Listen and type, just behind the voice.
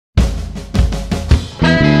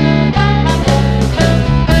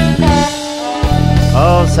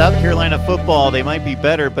South Carolina football, they might be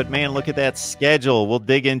better, but man, look at that schedule. We'll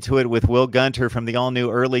dig into it with Will Gunter from the all-new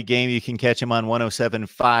Early Game. You can catch him on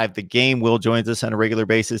 107.5 The Game. Will joins us on a regular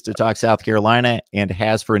basis to talk South Carolina and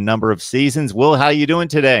has for a number of seasons. Will, how you doing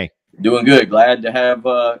today? Doing good. Glad to have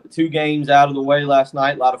 2 games out of the way last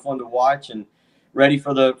night. A lot of fun to watch and ready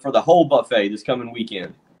for the whole buffet this coming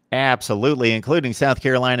weekend. Absolutely, including South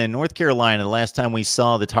Carolina and North Carolina. The last time we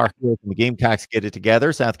saw the Tar Heels and the Gamecocks get it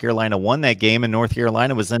together, South Carolina won that game, and North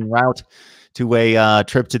Carolina was en route to a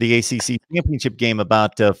trip to the ACC championship game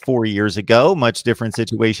about 4 years ago. Much different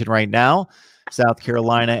situation right now. South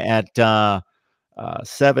Carolina at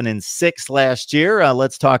 7-6 last year.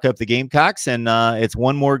 Let's talk up the Gamecocks, and it's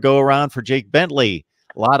one more go around for Jake Bentley.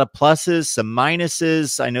 A lot of pluses, some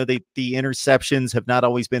minuses. I know that the interceptions have not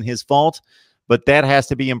always been his fault, but that has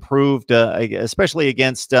to be improved, especially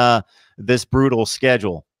against this brutal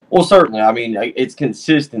schedule. Well, certainly. I mean, it's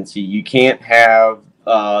consistency. You can't have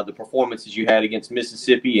the performances you had against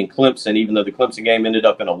Mississippi and Clemson, even though the Clemson game ended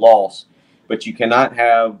up in a loss. But you cannot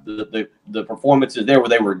have the performances there where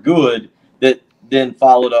they were good that then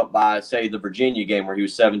followed up by, say, the Virginia game where he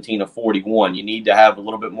was 17 of 41. You need to have a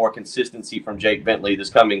little bit more consistency from Jake Bentley this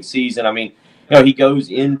coming season. I mean, you know, he goes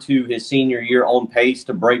into his senior year on pace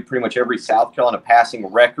to break pretty much every South Carolina passing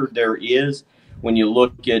record there is. When you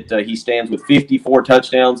look at, he stands with 54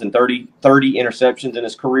 touchdowns and 30 interceptions in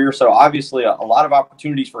his career. So obviously a lot of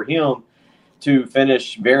opportunities for him to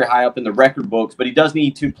finish very high up in the record books, but he does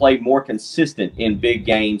need to play more consistent in big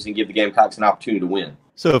games and give the Gamecocks an opportunity to win.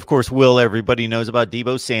 So, of course, Will, everybody knows about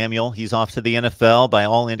Deebo Samuel. He's off to the NFL. By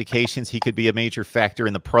all indications, he could be a major factor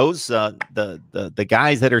in the pros. The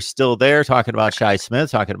guys that are still there, talking about Shi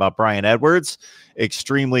Smith, talking about Brian Edwards,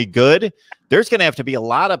 extremely good. There's going to have to be a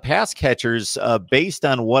lot of pass catchers based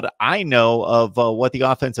on what I know of what the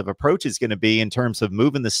offensive approach is going to be in terms of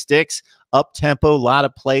moving the sticks, up-tempo, a lot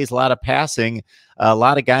of plays, a lot of passing. A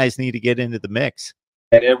lot of guys need to get into the mix.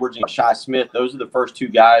 And Edwards and Shi Smith, those are the first 2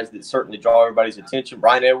 guys that certainly draw everybody's attention.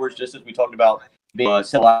 Brian Edwards, just as we talked about being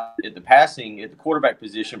set out at the passing, at the quarterback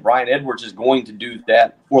position, Brian Edwards is going to do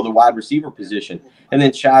that for the wide receiver position. And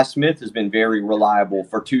then Shi Smith has been very reliable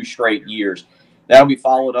for 2 straight years. That'll be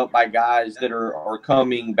followed up by guys that are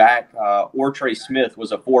coming back. Ortre Smith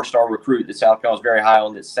was a 4-star recruit that South Carolina was very high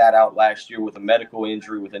on that sat out last year with a medical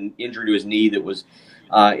injury, with an injury to his knee that was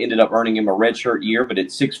ended up earning him a redshirt year. But at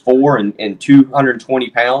 6'4" and 220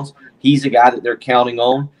 pounds, he's a guy that they're counting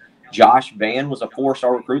on. Josh Vann was a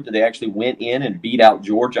 4-star recruit that they actually went in and beat out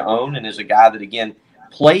Georgia on, and is a guy that, again,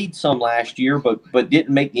 played some last year, but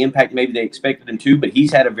didn't make the impact maybe they expected him to, but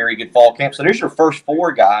he's had a very good fall camp. So there's your first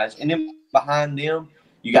 4 guys, and then behind them,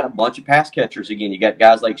 you got a bunch of pass catchers. Again, you got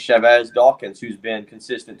guys like Chavez Dawkins, who's been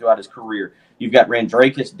consistent throughout his career. You've got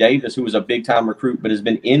Randrakis Davis, who was a big-time recruit but has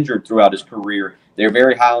been injured throughout his career. They're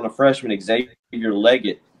very high on a freshman, Xavier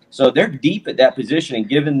Leggett. So they're deep at that position, and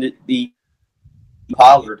given the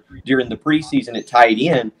Pollard during the preseason at tight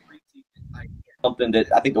end, something that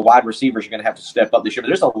I think the wide receivers are going to have to step up this year. But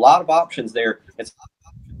there's a lot of options there. It's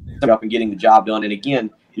up and getting the job done. And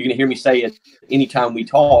again, you're going to hear me say it anytime we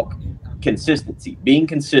talk, consistency, being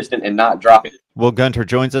consistent and not dropping. Will Gunter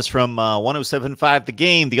joins us from 107.5 The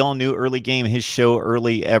Game, the all-new Early Game, his show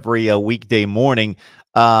early every weekday morning.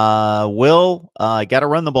 Will, got to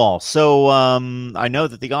run the ball. So I know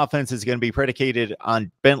that the offense is going to be predicated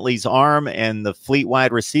on Bentley's arm and the fleet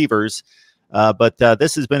wide receivers. But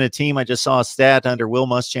this has been a team, I just saw a stat under Will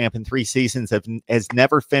Muschamp in 3 seasons, has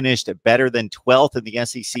never finished better than 12th in the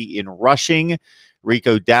SEC in rushing.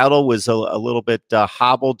 Rico Dowdle was a little bit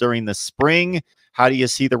hobbled during the spring. How do you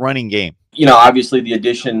see the running game? You know, obviously the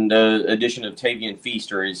addition of Tavian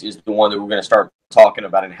Feaster is the one that we're going to start talking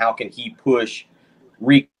about, and how can he push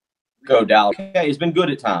Rico Dowdle? Okay, it's been good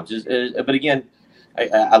at times, but again,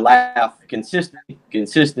 I laugh.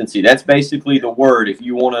 Consistency. That's basically the word. If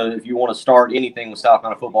you want to start anything with South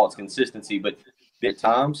Carolina football, it's consistency. But at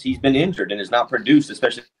times he's been injured and has not produced,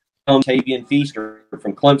 especially Tavian Feaster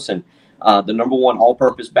from Clemson, the #1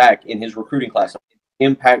 all-purpose back in his recruiting class.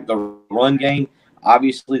 Impact the run game.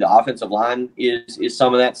 Obviously, the offensive line is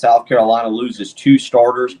some of that. South Carolina loses 2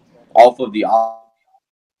 starters off of the offense.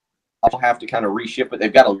 I'll have to kind of reshift, but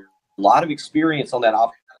they've got a lot of experience on that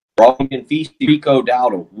offense. Tavian Feaster, Rico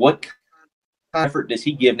Dowdle, what kind of effort does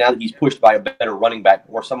he give now that he's pushed by a better running back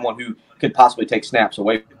or someone who could possibly take snaps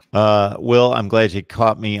away? Will, I'm glad you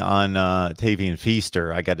caught me on Tavian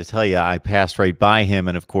Feaster. I got to tell you, I passed right by him.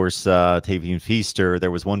 And, of course, Tavian Feaster,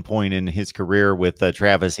 there was one point in his career with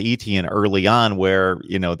Travis Etienne early on where,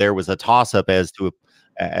 you know, there was a toss-up as to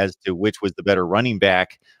as to which was the better running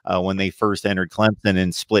back when they first entered Clemson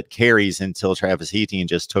and split carries until Travis Etienne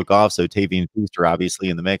just took off. So Tavian Booster, obviously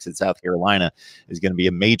in the mix at South Carolina, is going to be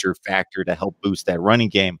a major factor to help boost that running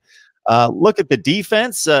game. Look at the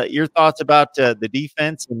defense. Your thoughts about the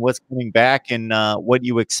defense and what's coming back and what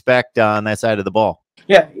you expect on that side of the ball.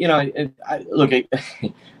 Yeah, look,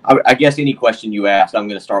 I guess any question you ask, I'm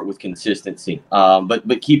going to start with consistency.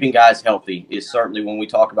 But keeping guys healthy is certainly, when we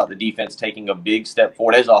talk about the defense taking a big step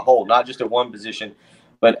forward as a whole, not just at one position,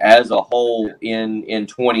 but as a whole in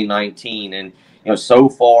 2019. And so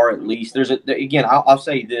far at least, again, I'll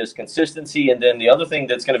say this: consistency, and then the other thing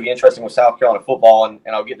that's going to be interesting with South Carolina football, and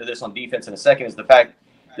I'll get to this on defense in a second, is the fact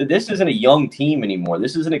that this isn't a young team anymore.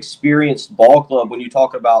 This is an experienced ball club. When you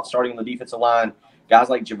talk about starting on the defensive line, guys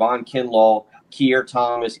like Javon Kinlaw, Keir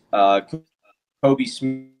Thomas, Kobe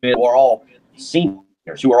Smith, who are all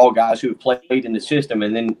seniors, who are all guys who have played in the system,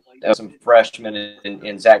 and then some freshmen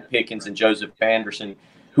in Zach Pickens and Joseph Anderson,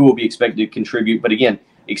 who will be expected to contribute. But again,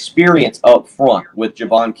 experience up front with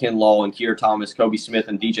Javon Kinlaw and Keir Thomas, Kobe Smith,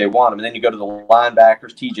 and DJ Wanham. And then you go to the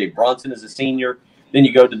linebackers. TJ Brunson is a senior. Then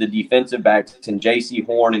you go to the defensive backs, and J.C.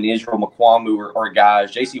 Horn and Israel McQuamu are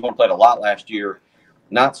guys. J.C. Horn played a lot last year,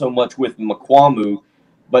 not so much with McQuamu,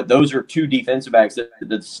 but those are two defensive backs that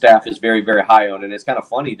the staff is very, very high on. And it's kind of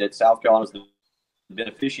funny that South Carolina's the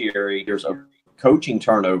beneficiary. There's a coaching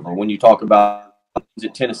turnover when you talk about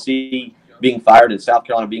Tennessee being fired and South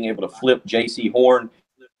Carolina being able to flip J.C. Horn,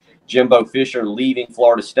 Jimbo Fisher leaving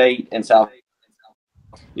Florida State, and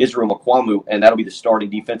Israel McQuamu, and that'll be the starting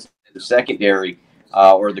defensive secondary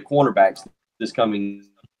or the cornerbacks this coming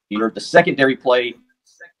year. The secondary play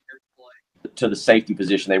to the safety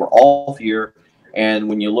position, they were all here. And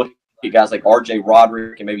when you look at guys like R.J.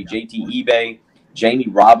 Roderick and maybe J.T. eBay, Jamie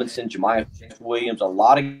Robinson, Jemiah Williams, a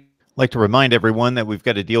lot of. I'd like to remind everyone that we've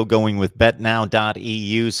got a deal going with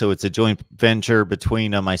betnow.eu. So it's a joint venture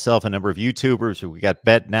between myself and a number of YouTubers. We got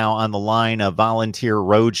BetNow on the line, a volunteer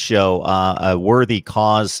roadshow, a worthy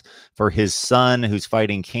cause for his son who's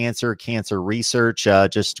fighting cancer research.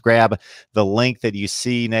 Just grab the link that you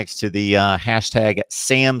see next to the hashtag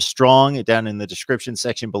 #SamStrong down in the description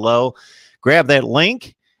section below. Grab that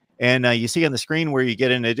link, and you see on the screen where you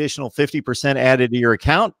get an additional 50% added to your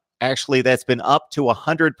account. Actually, that's been up to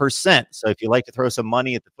 100%. So if you like to throw some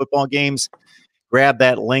money at the football games, grab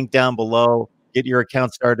that link down below. Get your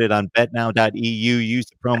account started on betnow.eu. Use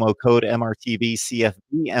the promo code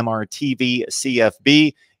MRTVCFB,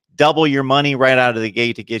 MRTVCFB. Double your money right out of the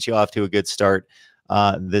gate to get you off to a good start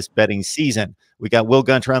this betting season. We got Will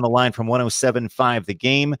Gunter on the line from 107.5 The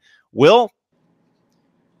Game. Will,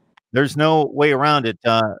 there's no way around it.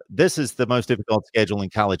 This is the most difficult schedule in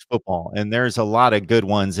college football, and there's a lot of good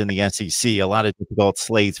ones in the SEC, a lot of difficult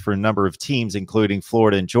slates for a number of teams, including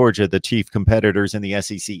Florida and Georgia, the chief competitors in the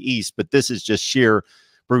SEC East. But this is just sheer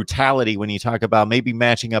brutality when you talk about maybe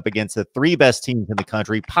matching up against the three best teams in the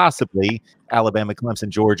country, possibly Alabama, Clemson,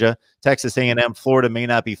 Georgia. Texas A&M, Florida may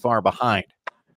not be far behind.